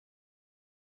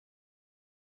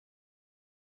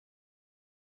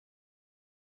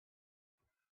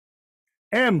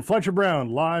M. Fletcher Brown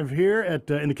live here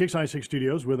at in the Kicks 96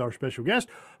 studios with our special guest.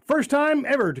 First time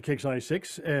ever to Kicks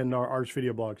 96 and our arts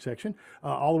video blog section,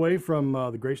 all the way from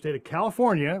the great state of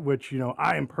California, which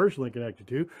I am personally connected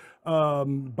to,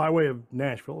 by way of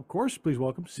Nashville, of course. Please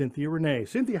welcome Cynthia Renee.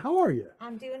 Cynthia, how are you?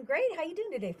 I'm doing great. How you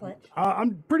doing today, Fletch?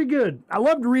 I'm pretty good. I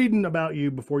loved reading about you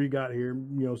before you got here,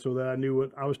 so that I knew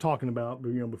what I was talking about,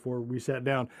 before we sat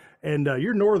down. And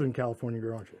you're Northern California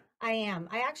girl, aren't you? I am.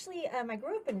 I actually, I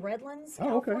grew up in Redlands,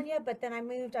 Oh, okay. California, but then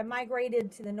I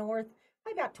migrated to the north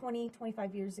probably about 20,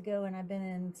 25 years ago, and I've been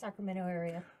in Sacramento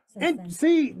area since And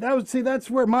then. that's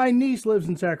where my niece lives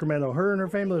in Sacramento. Her and her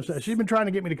family lives. Nice. She's been trying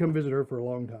to get me to come visit her for a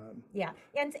long time. Yeah.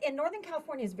 And Northern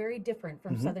California is very different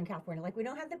from Southern California. Like we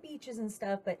don't have the beaches and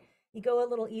stuff, but you go a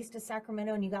little east of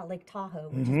Sacramento and you got Lake Tahoe,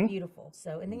 which is beautiful.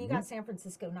 So, and then you got San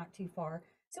Francisco not too far.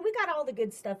 So we got all the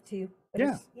good stuff too, but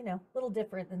Yeah. it's, a little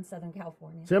different than Southern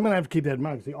California. See, I'm gonna have to keep that in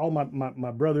mind. See, all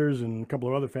my brothers and a couple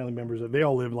of other family members, they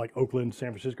all live like Oakland,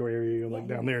 San Francisco area, like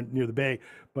down there near the Bay.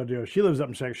 But she lives up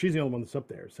in Sacramento. She's the only one that's up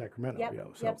there, Sacramento.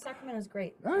 Yep, So yep, Sacramento's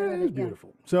great. it's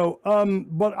beautiful. So,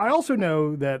 but I also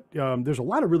know that there's a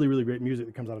lot of really, really great music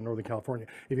that comes out of Northern California.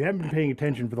 If you haven't been paying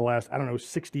attention for the last, I don't know,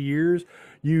 60 years,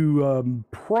 you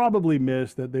probably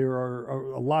missed that there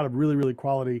are a lot of really, really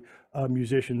quality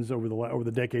musicians over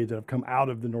the decades that have come out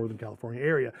of the Northern California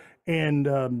area, and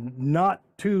not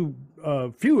too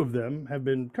few of them have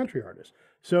been country artists.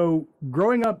 So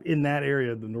growing up in that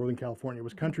area, the Northern California,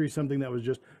 was country something that was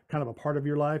just kind of a part of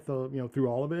your life, through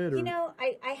all of it? Or?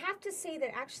 I have to say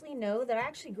that I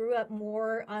actually grew up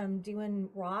more doing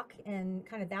rock and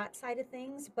kind of that side of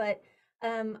things, but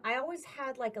I always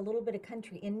had like a little bit of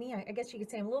country in me. I guess you could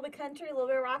say I'm a little bit country, a little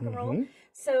bit of rock and roll.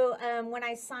 So when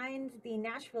I signed the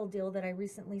Nashville deal that I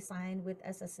recently signed with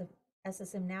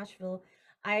SSM Nashville,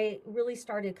 I really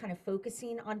started kind of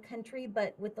focusing on country,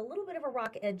 but with a little bit of a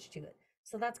rock edge to it.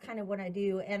 So that's kind of what I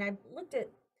do. And I looked at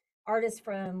artists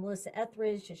from Melissa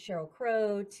Etheridge to Sheryl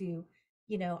Crow to,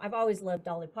 I've always loved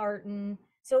Dolly Parton.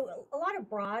 So a lot of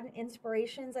broad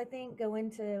inspirations, I think, go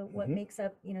into what makes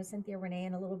up, Cynthia Renee,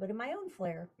 and a little bit of my own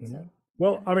flair. So,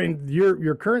 Well, I mean,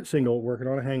 your current single, "Working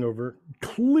on a Hangover,"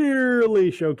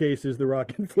 clearly showcases the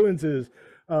rock influences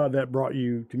that brought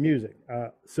you to music.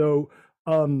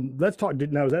 Let's talk.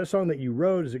 Now, is that a song that you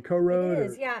wrote? Is it co-wrote? it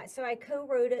is, yeah. So I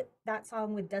co-wrote that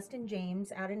song with Dustin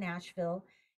James out of Nashville.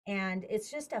 And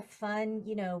it's just a fun,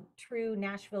 true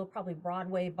Nashville, probably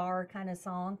Broadway bar kind of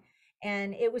song.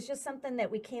 And it was just something that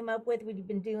we came up with. We'd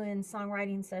been doing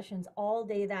songwriting sessions all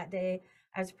day that day.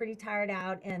 I was pretty tired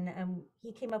out, and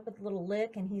he came up with a little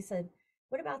lick, and he said,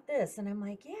 "What about this?" And I'm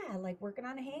like, "Yeah, like working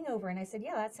on a hangover." And I said,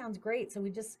 "Yeah, that sounds great." So we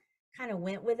just kind of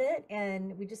went with it,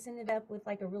 and we just ended up with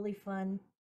like a really fun,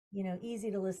 easy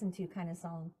to listen to kind of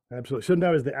song. Absolutely. So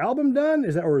now, is the album done?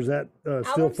 Is that still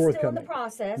Album's forthcoming? still in the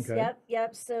process. Okay.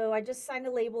 Yep. So I just signed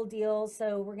a label deal.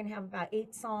 So we're gonna have about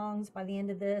 8 songs by the end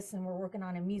of this, and we're working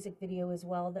on a music video as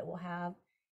well that we'll have.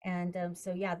 And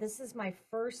so yeah, this is my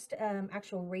first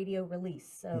actual radio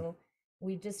release. So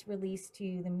we just released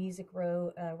to the Music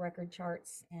Row record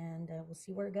charts, and we'll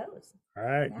see where it goes. All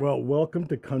right. Yeah. Well, welcome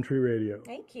to country radio.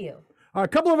 Thank you. A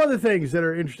couple of other things that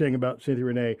are interesting about Cynthia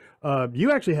Renee.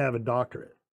 You actually have a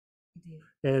doctorate, I do.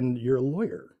 and you're a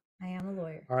lawyer. I am a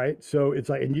lawyer. All right. So it's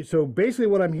like, so basically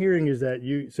what I'm hearing is that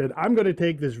you said, I'm going to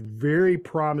take this very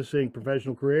promising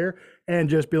professional career and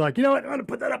just be like, you know what, I'm going to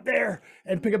put that up there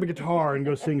and pick up a guitar and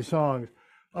go sing songs.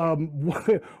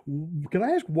 Can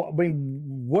I ask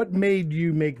what made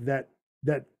you make that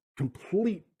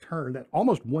complete turn, that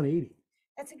almost 180?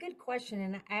 That's a good question,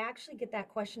 and I actually get that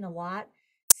question a lot.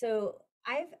 So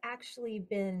I've actually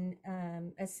been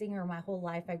a singer my whole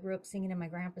life. I grew up singing in my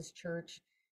grandpa's church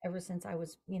ever since I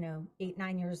was, 8,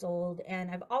 9 years old,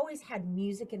 and I've always had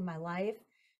music in my life.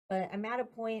 But I'm at a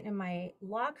point in my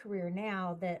law career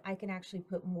now that I can actually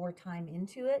put more time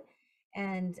into it,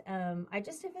 and I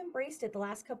just have embraced it the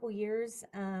last couple years.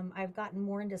 I've gotten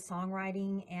more into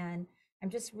songwriting, and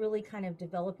I'm just really kind of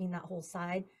developing that whole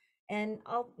side. And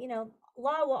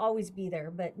law will always be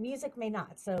there, but music may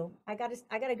not. So I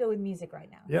gotta go with music right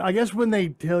now. Yeah, I guess when they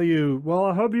tell you, well,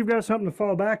 I hope you've got something to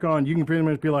fall back on, you can pretty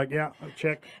much be like, yeah,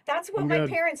 check. That's what I'm my good.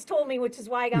 parents told me, which is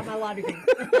why I got my law degree.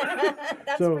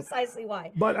 That's precisely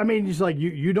why. But I mean, it's like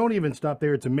you don't even stop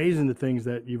there. It's amazing the things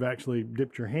that you've actually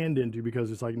dipped your hand into,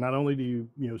 because it's like, not only do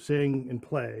you sing and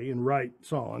play and write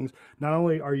songs, not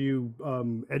only are you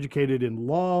educated in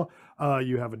law,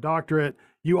 you have a doctorate,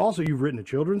 you've written a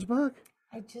children's book.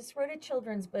 I just wrote a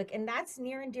children's book, and that's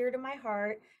near and dear to my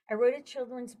heart. I wrote a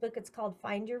children's book. It's called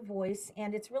Find Your Voice,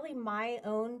 and it's really my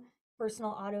own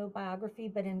personal autobiography,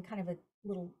 but in kind of a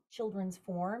little children's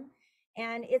form.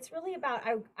 And it's really about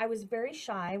I was very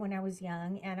shy when I was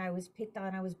young, and I was picked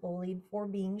on, I was bullied for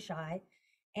being shy.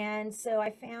 And so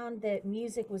I found that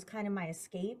music was kind of my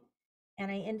escape. And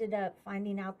I ended up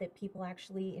finding out that people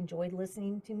actually enjoyed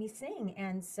listening to me sing.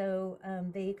 And so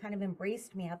they kind of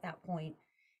embraced me at that point.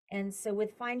 And so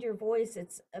with Find Your Voice,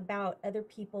 it's about other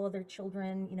people, other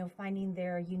children, you know, finding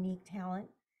their unique talent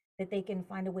that they can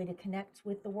find a way to connect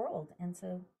with the world. And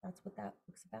so that's what that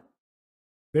book's about.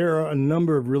 There are a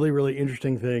number of really, really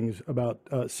interesting things about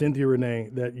Cynthia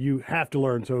Renee that you have to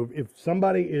learn. So if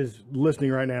somebody is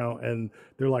listening right now and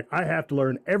they're like, I have to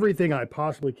learn everything I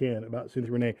possibly can about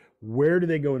Cynthia Renee, where do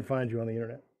they go and find you on the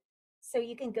internet? So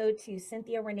you can go to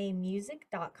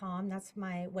cynthiareneemusic.com. That's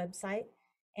my website.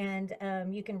 And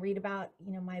you can read about,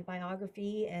 you know, my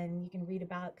biography, and you can read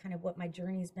about kind of what my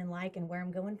journey's been like and where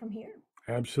I'm going from here.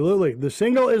 Absolutely. The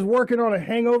single is Working on a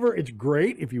Hangover. It's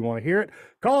great if you want to hear it.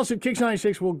 Call us at Kicks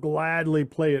 96. We'll gladly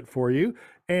play it for you.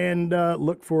 And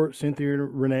look for Cynthia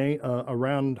Renee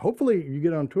around. Hopefully, you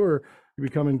get on tour. You'll be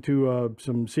coming to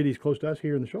some cities close to us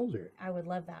here in the Shoals area. I would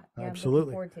love that. Yeah,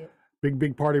 Absolutely. I'm looking forward to it. Big,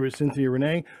 big party with Cynthia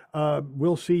Renee.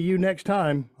 We'll see you next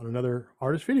time on another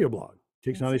artist video blog.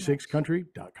 Thanks so much.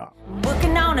 Kicks96country.com.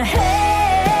 Working on a head.